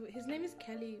 His name is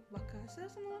Kelly Wakasa,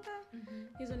 something like that. Mm-hmm.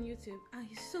 He's on YouTube. And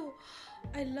he's so,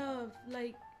 I love,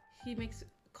 like, he makes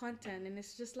content and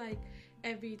it's just like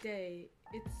every day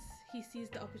he sees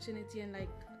the opportunity and like,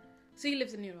 so he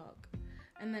lives in New York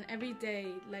and then every day,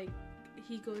 like,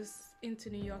 he goes into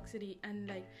New York City and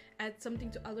like adds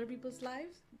something to other people's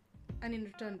lives, and in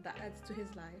return that adds to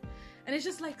his life. And it's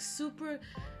just like super,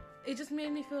 it just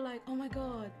made me feel like, oh my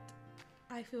god,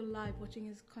 I feel alive watching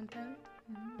his content,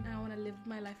 and I want to live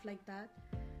my life like that.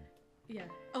 Yeah.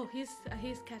 Oh, his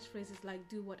catchphrase is like,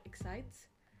 do what excites.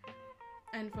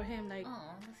 And for him, like,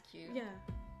 Oh, that's cute. yeah.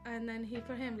 And then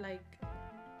for him, like,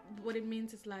 what it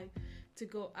means is like to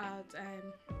go out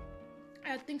and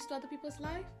add things to other people's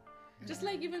life. Just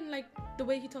like even like the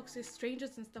way he talks to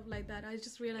strangers and stuff like that, I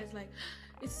just realized like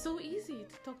it's so easy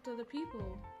to talk to other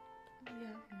people.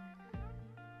 Yeah.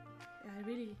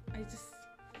 I just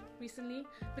recently,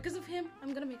 because of him,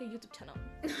 I'm gonna make a YouTube channel.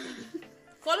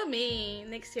 Follow me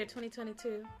next year,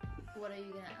 2022. What are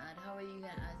you gonna add? How are you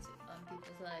gonna add to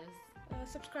people's lives?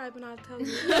 Subscribe and I'll tell you.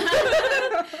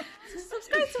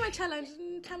 Subscribe to my channel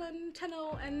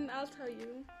and I'll tell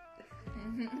you.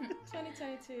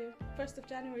 2022, 1st of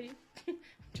January. I'm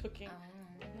joking. Oh.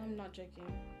 No, I'm not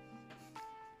joking.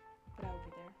 But I'll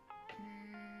be there.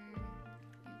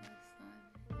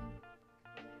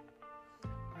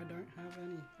 I don't have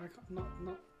any. I can't,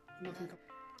 nothing.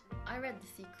 I read The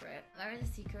Secret.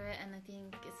 And I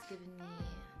think it's given me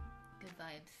good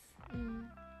vibes.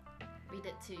 Read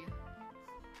it too.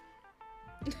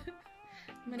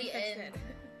 Manifest end. it.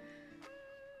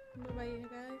 What about you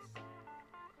guys?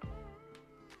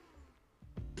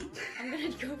 I'm gonna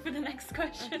go for the next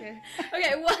question. Okay.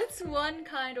 Okay, what's one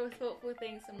kind or thoughtful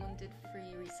thing someone did for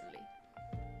you recently?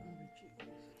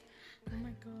 Oh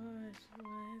my gosh,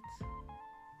 what?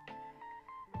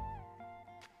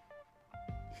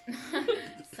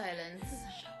 Silence.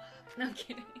 No I'm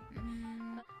kidding.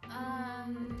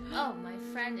 Oh, my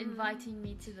friend inviting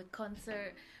me to the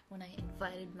concert when I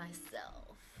invited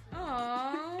myself.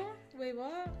 Aww. Wait,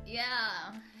 what?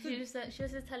 Yeah, she was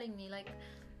just telling me like,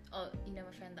 oh, you know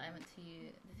my friend that I went to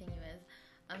the thingy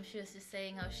with. She was just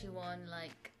saying how she won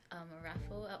like a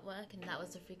raffle at work, and that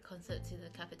was the free concert to the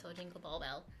Capitol Jingle Bell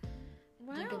Bell.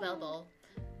 Wow. Jingle Bell Ball.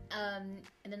 And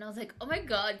then I was like, oh my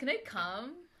god, can I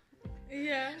come?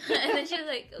 Yeah. And then she was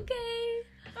like, okay.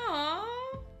 Aww.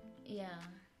 Yeah,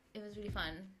 it was really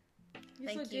fun. You're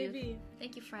Thank so you. JB.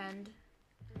 Thank you, friend.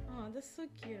 Oh, that's so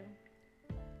cute.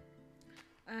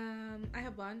 I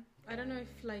have one. I don't know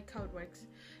if like how it works,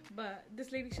 but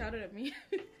this lady shouted at me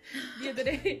the other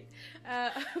day.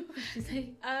 She's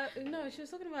like, No, she was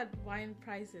talking about wine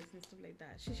prices and stuff like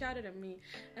that. She shouted at me,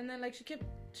 and then like she kept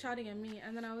shouting at me,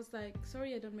 and then I was like,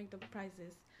 sorry, I don't make the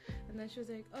prices. And then she was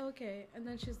like, oh, okay. And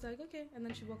then she was like, okay. And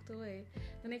then she walked away.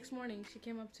 The next morning, she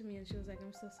came up to me and she was like,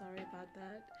 I'm so sorry about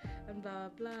that. And blah,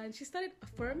 blah. And she started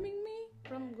affirming me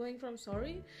from going from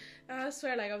sorry. And I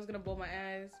swear, like, I was going to blow my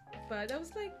eyes. But that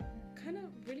was, like, kind of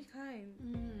really kind.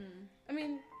 I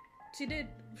mean,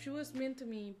 she was mean to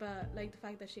me, but, like, the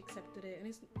fact that she accepted it. And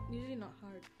it's usually not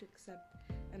hard to accept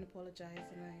and apologize.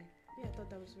 And I thought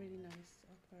that was really nice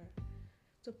of her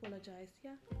to apologize.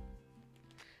 Yeah.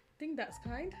 I think that's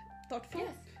kind, thoughtful.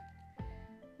 Yes.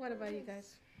 What about you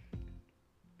guys?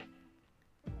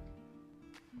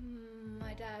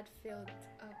 My dad filled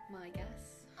up my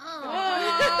gas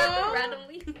Oh,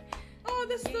 randomly. oh,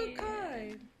 that's so Yeah.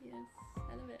 kind. Yes,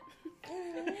 I love it.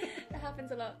 Oh. That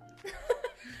happens a lot.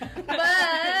 But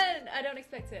I don't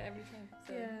expect it every time.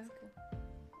 So Yeah. it's cool.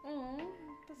 Oh,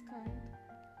 that's kind.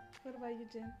 What about you,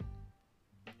 Jen?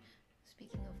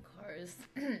 speaking of cars,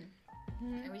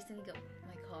 I recently got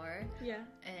my car, Yeah.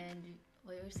 and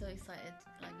we were so excited.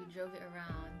 Like, we drove it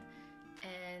around,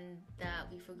 and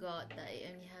that we forgot that it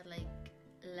only had like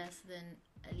less than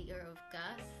a liter of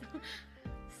gas.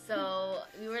 So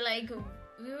we were like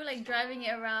driving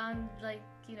it around, like,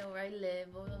 you know, where I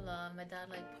live, blah blah blah. My dad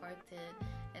like parked it,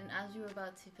 and as we were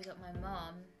about to pick up my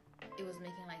mom, it was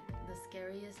making like the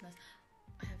scariest noise.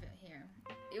 I have it here.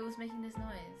 It was making this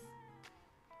noise.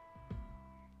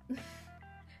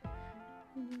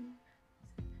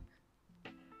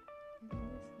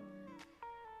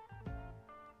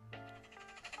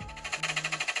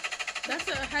 That's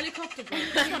a helicopter, bro.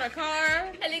 That's not a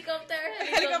car. Helicopter.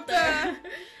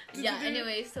 Yeah,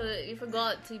 anyway, so we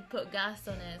forgot to put gas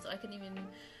on it, so I couldn't even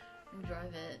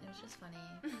drive it. It was just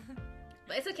funny.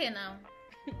 But it's okay now.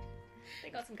 They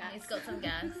got some gas. It's got some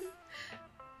gas.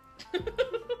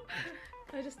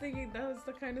 I was just thinking that was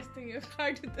the kindest thing your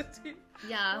car did this to you.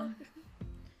 Yeah.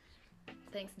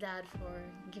 Thanks, Dad, for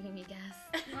giving me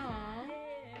gas. Aww.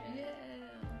 Yeah.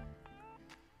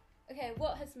 Okay,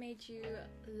 what has made you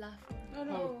laugh? Oh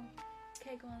no.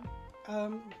 Okay, go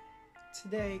on.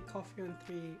 Today, Coffee on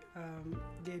 3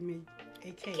 gave me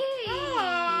a cake.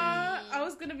 Aww. I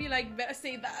was gonna be like, better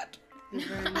say that. It's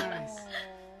very nice.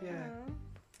 Yeah.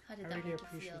 How did I that really make you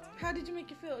appreciate feel? it. How did you make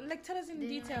you feel? Like, tell us in Did it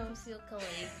make you details. feel cold?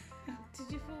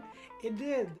 Did you feel? It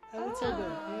did a little bit,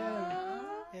 yeah.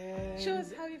 Aw. And Show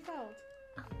us how you felt.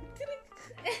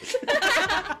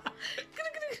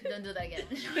 Don't do that again.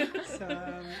 so,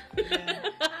 yeah.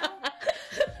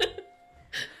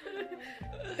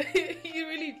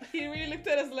 he really looked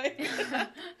at us like,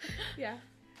 yeah.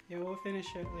 Yeah, we'll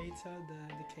finish it later,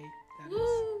 the cake, that is.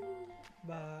 Woo!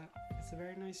 But it's a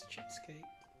very nice cheesecake.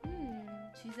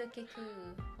 Cheesecake.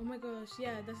 Oh my gosh,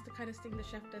 yeah, that's the kind of thing the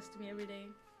chef does to me every day.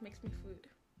 Makes me food.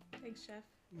 Thanks, chef.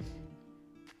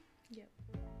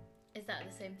 Is that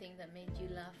the same thing that made you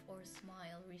laugh or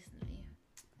smile recently?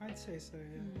 I'd say so,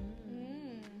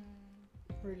 yeah.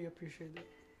 Really appreciate it.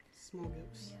 Small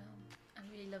gifts. Yeah. I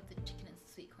really love the chicken and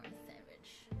sweet corn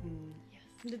sandwich.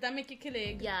 Did that make you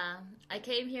killing? Yeah, I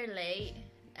came here late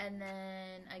and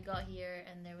then I got here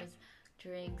and there was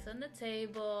drinks on the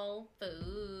table,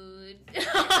 food.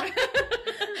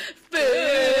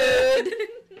 Food.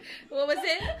 What was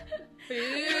it?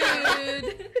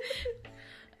 Food.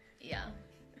 Yeah.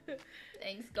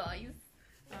 Thanks, guys.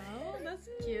 Oh, that's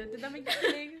cute. Did that make you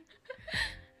killing?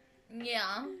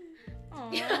 Yeah.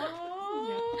 Aww. Yeah.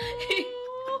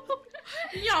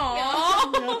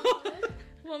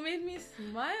 What made me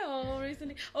smile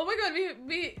recently? Oh my god,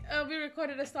 we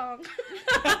recorded a song.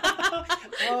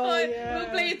 Oh, yeah. We'll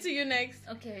play it to you next.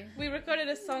 Okay. We recorded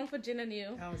a song for Jin and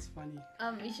you. That was funny.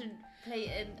 We should play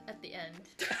it at the end.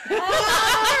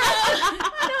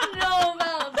 I don't know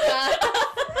about that.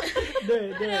 Do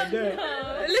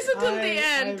it. Listen till the I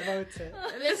end. vote it.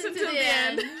 Listen till the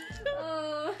end.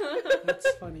 Oh.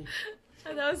 That's funny.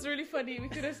 That was really funny. We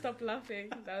couldn't stop laughing.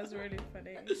 That was really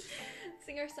funny.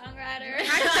 Singer-songwriter.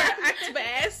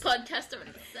 Activist. Podcaster.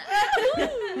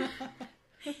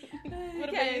 What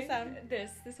about you, Sam?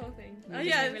 This whole thing. Oh,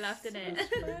 yeah. We laughed in it.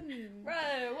 Fun. Bro,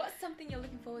 what's something you're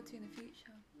looking forward to in the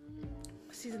future?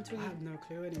 Season 3. I have no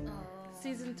clue anymore.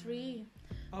 Season 3.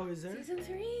 Oh, is there? Season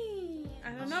 3.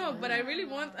 I don't know, but I really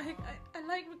want. I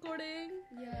like recording.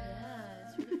 Yeah,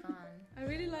 it's really fun. I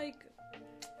really like.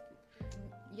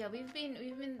 Yeah, we've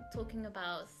been talking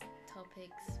about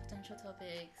topics, potential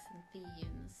topics and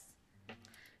themes.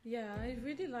 Yeah, I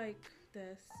really like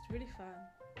this. It's really fun.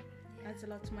 Adds a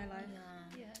lot to my life.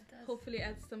 Yeah. Yeah, it does. Hopefully,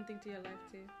 adds something to your life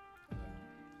too.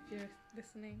 If you're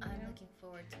listening. I'm you know? looking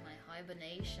forward to my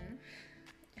hibernation.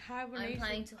 Hibernation. I'm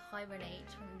planning to hibernate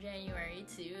from January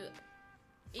to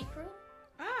April.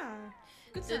 Ah,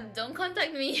 good So time. don't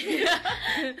contact me.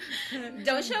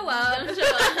 Don't show up. Don't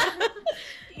show up.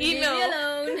 Email.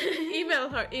 Leave me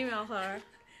alone. Email her.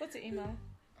 What's the email?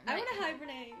 I want to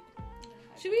hibernate.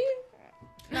 Should we?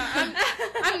 No,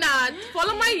 I'm not.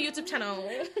 Follow my YouTube channel.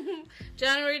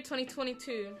 January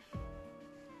 2022.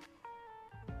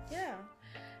 Yeah,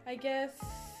 I guess.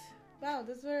 Wow,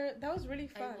 that was really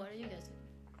fun. What are you guys doing?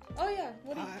 Oh yeah,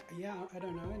 what do you? Yeah, I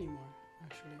don't know anymore,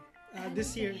 actually.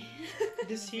 This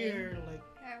year, like,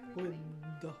 with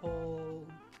the whole...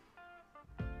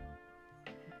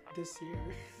 This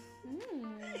year,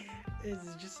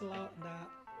 it's just a lot that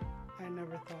I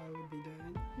never thought I would be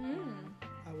doing.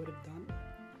 I would have done.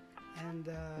 And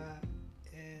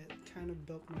it kind of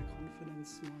built my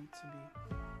confidence more to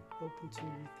be open to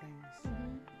new things.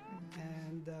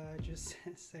 And just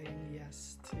saying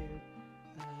yes to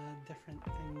different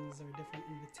things or different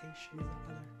invitations that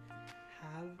other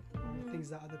have, or things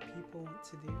that other people want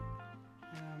to do.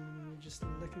 Just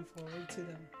looking forward to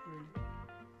them, really.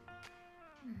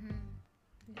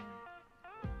 Yeah.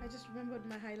 I just remembered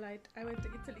my highlight. I went to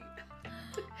Italy.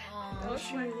 Oh,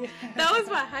 Yeah. That was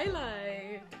my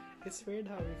highlight. It's weird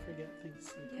how we forget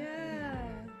things. Yeah.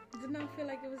 Did not feel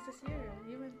like it was this year.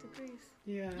 You went to Greece.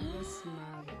 Yeah, that's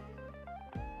mad.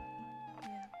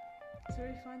 Yeah. It's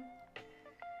really fun.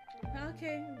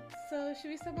 Okay, so should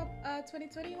we sum up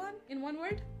 2021 in one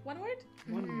word? One word?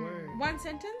 One word. One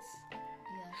sentence?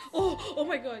 yes. Oh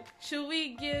my god. Should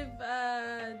we give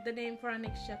the name for our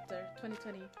next chapter,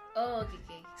 2020? Oh,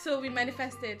 okay. So we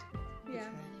manifested. Yeah.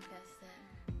 Manifested.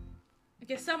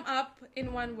 Okay, sum up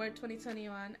in one word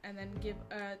 2021 and then give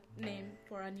a name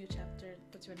for our new chapter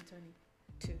for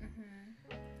 2022.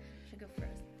 Should I go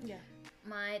first? Yeah.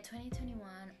 My 2021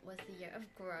 was the year of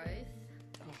growth.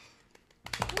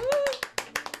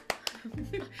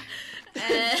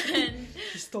 And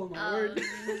You stole my word.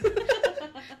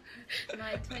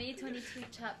 my 2022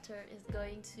 chapter is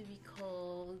going to be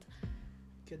called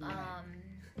Good night.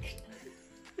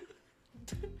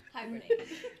 Hibernate.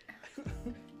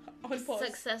 On pause.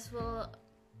 successful,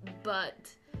 but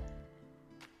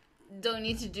don't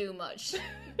need to do much.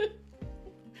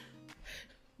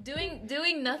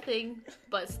 doing nothing,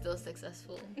 but still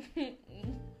successful.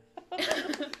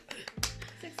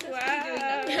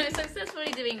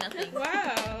 Successfully doing nothing.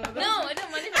 Wow. No, I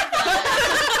don't manifest that.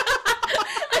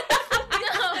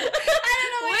 No.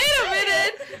 Wait a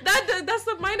minute. That's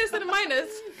a minus and a minus.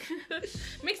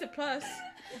 Makes a plus.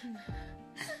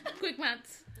 Quick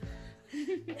maths.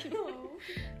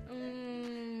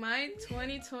 My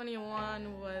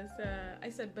 2021 was I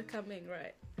said becoming,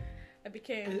 right? I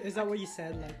became. Is that what you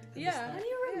said? Like, at the Yeah. start? How do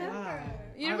you remember? Wow.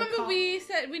 You I remember can't- we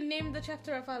said we named the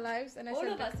chapter of our lives, and I All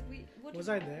said of us. Was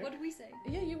I there? What did we say?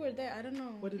 Yeah, you were there. I don't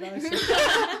know. What did I say?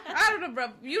 I don't know, bro.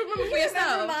 You remember for Remember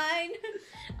yourself. mine?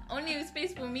 Only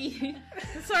space for me.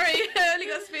 Sorry, I only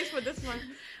got space for this one.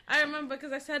 I remember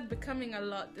because I said becoming a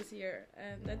lot this year,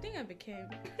 and I think I became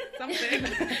something.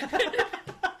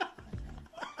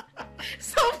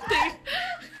 Something.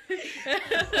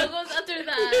 What goes after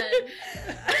that?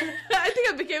 I think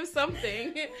I became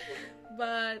something.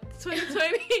 But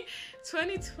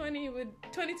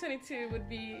 2022 would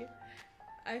be,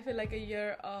 I feel like, a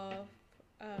year of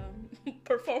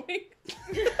performing.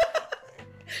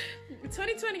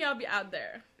 2020, I'll be out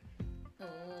there. Oh.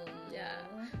 Yeah.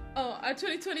 Oh,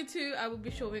 2022, I will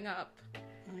be showing up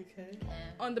Okay.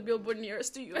 on the billboard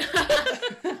nearest to you.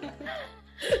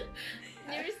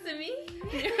 Nearest to me?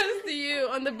 Nearest to you,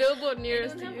 on the billboard I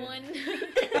nearest don't to have you.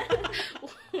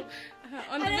 one.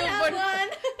 On the I don't have billboard one.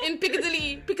 in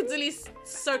Piccadilly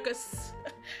Circus.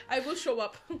 I will show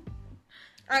up.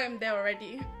 I am there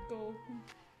already. Go.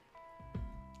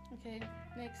 Okay,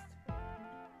 next.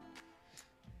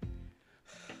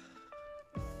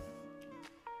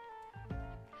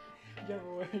 You have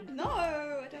a word. No,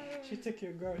 I don't. She took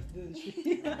your growth, didn't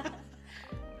she?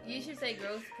 You should say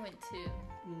growth point 2.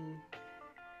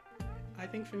 I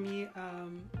think for me,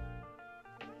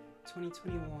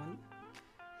 2021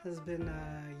 has been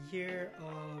a year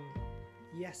of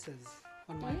yeses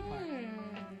on my part.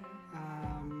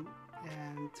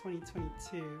 And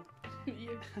 2022,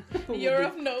 will Year be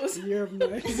of no's. year of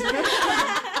no's. Learning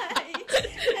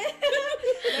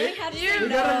how to say We gotta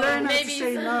no. learn how to Maybe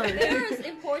say no. They're as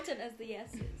important as the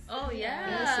yeses. Oh, yeah.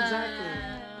 Yes,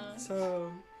 exactly.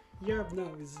 So, year of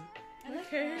no's. I like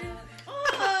Okay. that.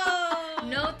 Oh.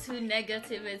 No to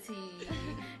negativity.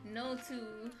 No to.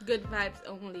 Good vibes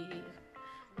only.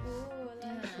 Oh, I like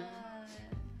that.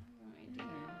 My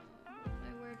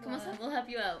word Come on, was- Sam, we'll help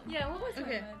you out. Yeah, what was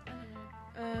Okay. my word?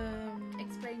 I don't know.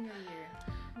 Explain your year.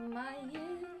 My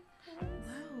year.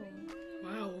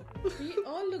 Wow. We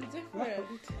all look different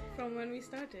from when we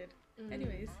started.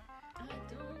 Anyways, I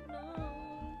don't know.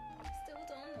 Still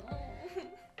don't know.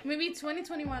 maybe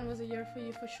 2021 was a year for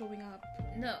you for showing up.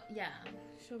 No, yeah.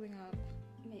 Showing up.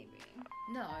 Maybe.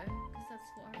 No, because that's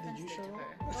what our Did friends you did show to up?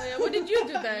 her. Oh yeah, what did you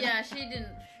do then? Yeah, she didn't.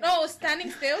 Oh,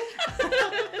 standing still?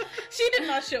 She did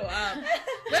not show up.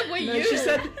 Where were No, you?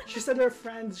 she said her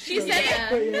friends. She showed said- up,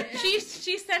 but yeah.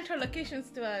 She sent her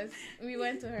locations to us. We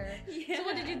went to her. Yeah. So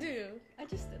what did you do? I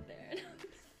just stood there.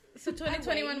 So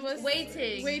 2021 was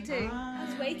Waiting. Waiting. I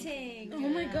was waiting. Oh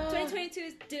my god. 2022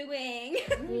 is doing.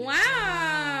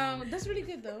 Wow. That's really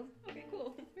good though. Okay,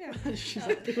 cool. Yeah. She's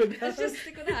happy with that. Let's just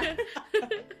stick with that.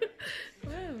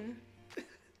 Wow. I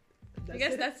That's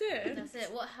guess it. that's it. That's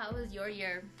it. How was your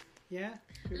year? Yeah.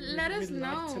 Let us we'd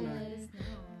love to know. Let us know.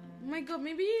 Oh my god,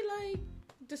 maybe like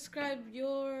describe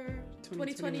your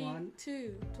 2021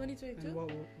 2022. 2022? and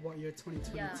what your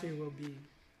 2022 will be.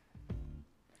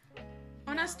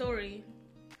 On our story.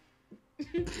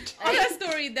 On our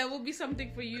story, there will be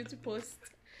something for you to post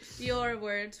your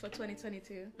words for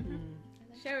 2022.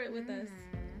 Share it with us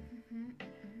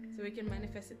so we can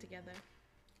manifest it together.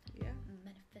 Yeah.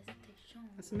 Manifestation.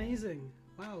 That's amazing.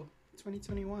 Wow.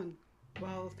 2021.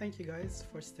 Well, thank you guys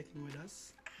for sticking with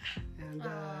us and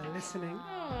listening.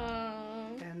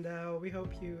 Aww. And we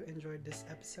hope you enjoyed this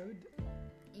episode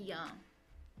Yeah.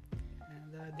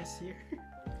 and this year.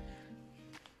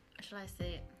 Shall I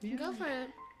say it? Yeah. Go for it.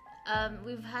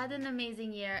 We've had an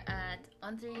amazing year at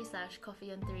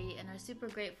On3/Coffee on 3 and are super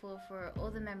grateful for all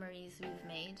the memories we've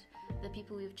made, the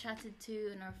people we've chatted to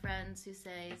and our friends who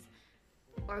said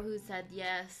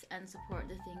yes and support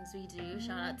the things we do.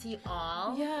 Shout out to you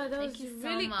all. Yeah, that Thank was you so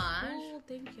really much. cool.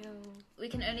 Thank you. We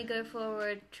can only go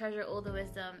forward, treasure all the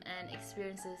wisdom and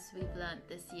experiences we've learned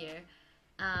this year.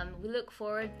 We look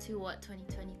forward to what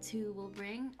 2022 will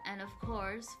bring, and of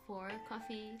course for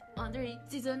Coffee on 3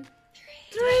 season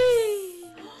 3.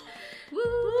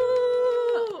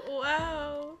 Woo!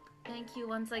 Wow. Thank you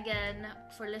once again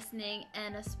for listening,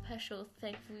 and a special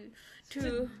thank you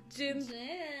to Jin.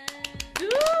 Jen.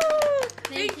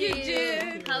 Thank you,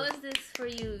 Jin. How is this for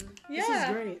you? This is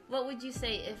great. What would you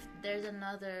say if there's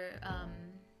another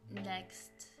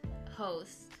next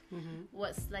host? Mm-hmm.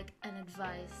 What's like an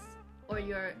advice or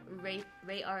your rate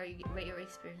your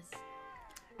experience?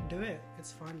 Do it.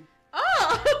 It's fun.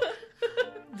 Oh!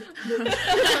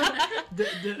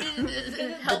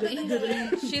 Help me.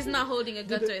 She's not holding a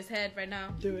gun to his head right now.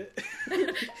 Do it.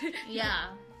 Yeah.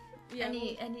 Yeah.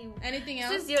 Anything This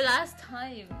else? is your last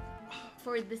time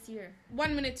for this year.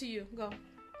 1 minute to you. Go.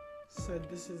 So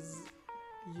this is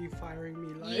you firing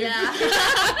me live. Yeah.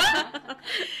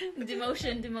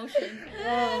 demotion.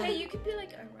 Oh. Hey, you could be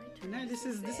like, alright. No, this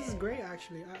is great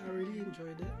actually. I really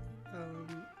enjoyed it.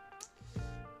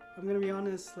 I'm gonna be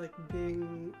honest, like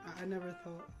I never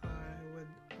thought I would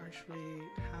actually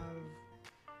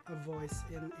have a voice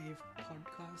in a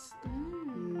podcast.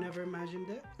 Never imagined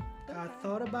it. I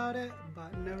thought about it,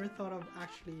 but never thought of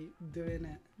actually doing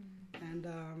it. And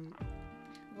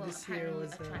Well, this year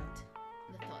was attract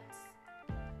the thoughts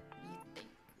you think.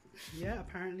 yeah,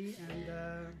 apparently, and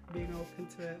being open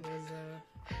to it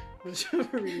was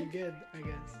really good, I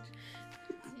guess.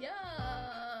 Yeah.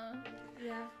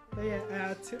 Yeah. But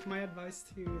yeah, my advice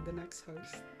to the next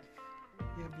host,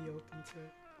 yeah, be open to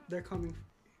it. They're coming.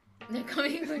 They're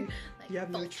coming for, like, You have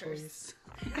no vultures. choice.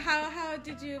 How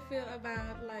did you feel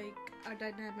about like our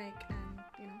dynamic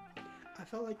and I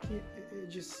felt like it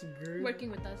just grew. working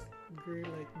with us? Grew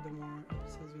like the more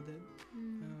episodes we did.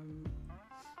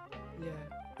 Yeah,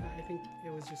 I think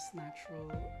it was just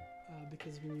natural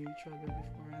because we knew each other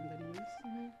beforehand, anyways.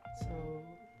 So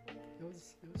it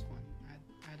was fun.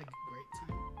 I had a great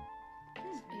time.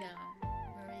 Yeah.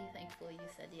 We're really thankful you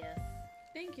said yes.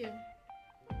 Thank you.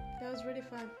 That was really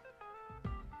fun.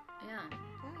 Yeah.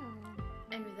 Wow.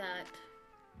 And with that,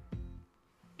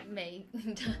 May.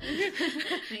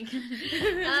 May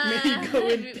go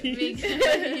in peace.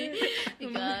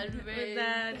 God, With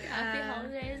that,